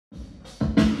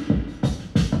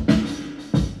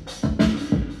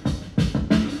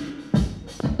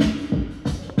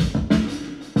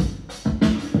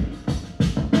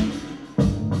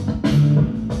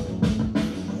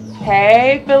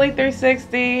Hey, Philly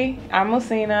 360. I'm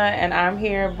Muhsinah, and I'm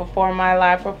here before my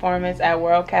live performance at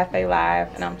World Cafe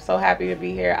Live, and I'm so happy to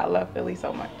be here. I love Philly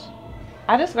so much.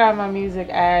 I describe my music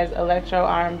as electro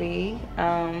R&B.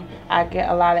 I get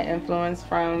a lot of influence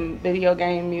from video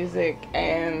game music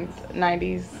and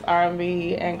 90s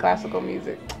R&B and classical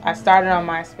music. I started on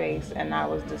MySpace, and I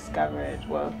was discovered.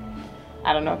 Well,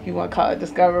 I don't know if you want to call it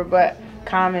discovered, but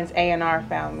Common's A&R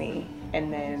found me,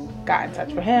 and then got in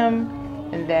touch with him.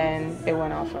 And then it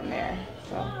went on from there.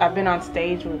 So I've been on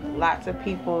stage with lots of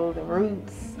people, The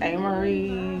Roots, A.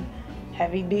 Marie,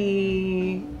 Heavy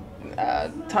D,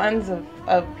 tons of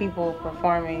people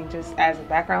performing just as a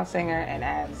background singer and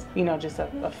as, just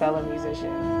a fellow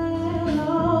musician.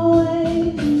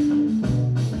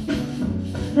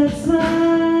 That's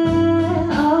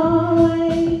my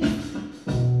always.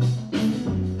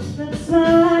 That's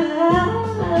my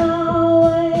always.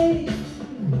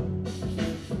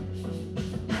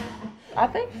 I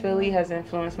think Philly has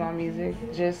influenced my music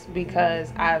just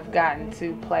because I've gotten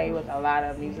to play with a lot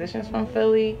of musicians from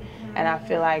Philly, and I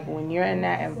feel like when you're in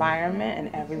that environment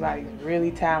and everybody's really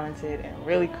talented and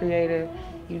really creative,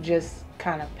 you just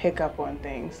kind of pick up on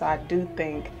things. So I do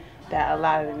think that a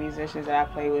lot of the musicians that I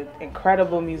play with,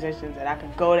 incredible musicians that I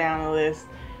could go down the list,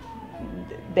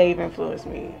 they've influenced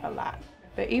me a lot.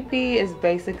 The EP is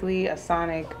basically a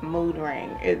sonic mood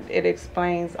ring. It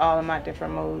explains all of my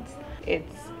different moods.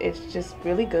 It's just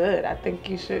really good. I think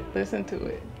you should listen to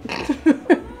it.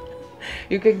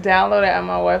 You can download it at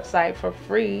my website for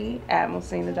free at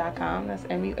muhsinah.com. That's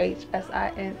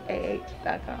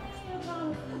muhsinah.com.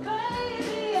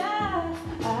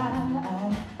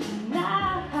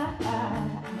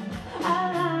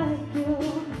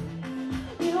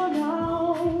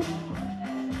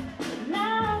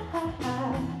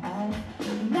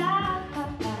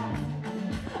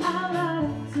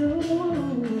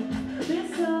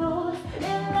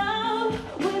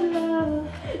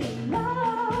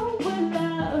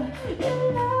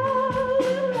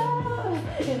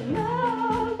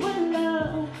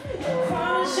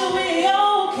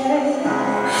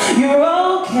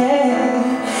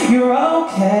 You're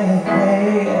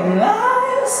okay.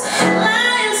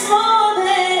 Life's more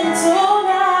than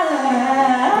tonight.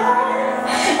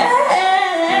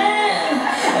 And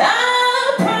I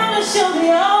promise you'll be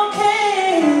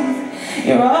okay.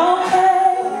 You're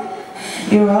okay.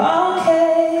 You're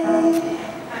okay.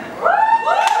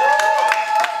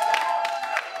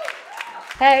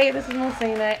 Hey, this is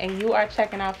Muhsinah, and you are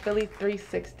checking out Philly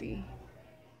 360.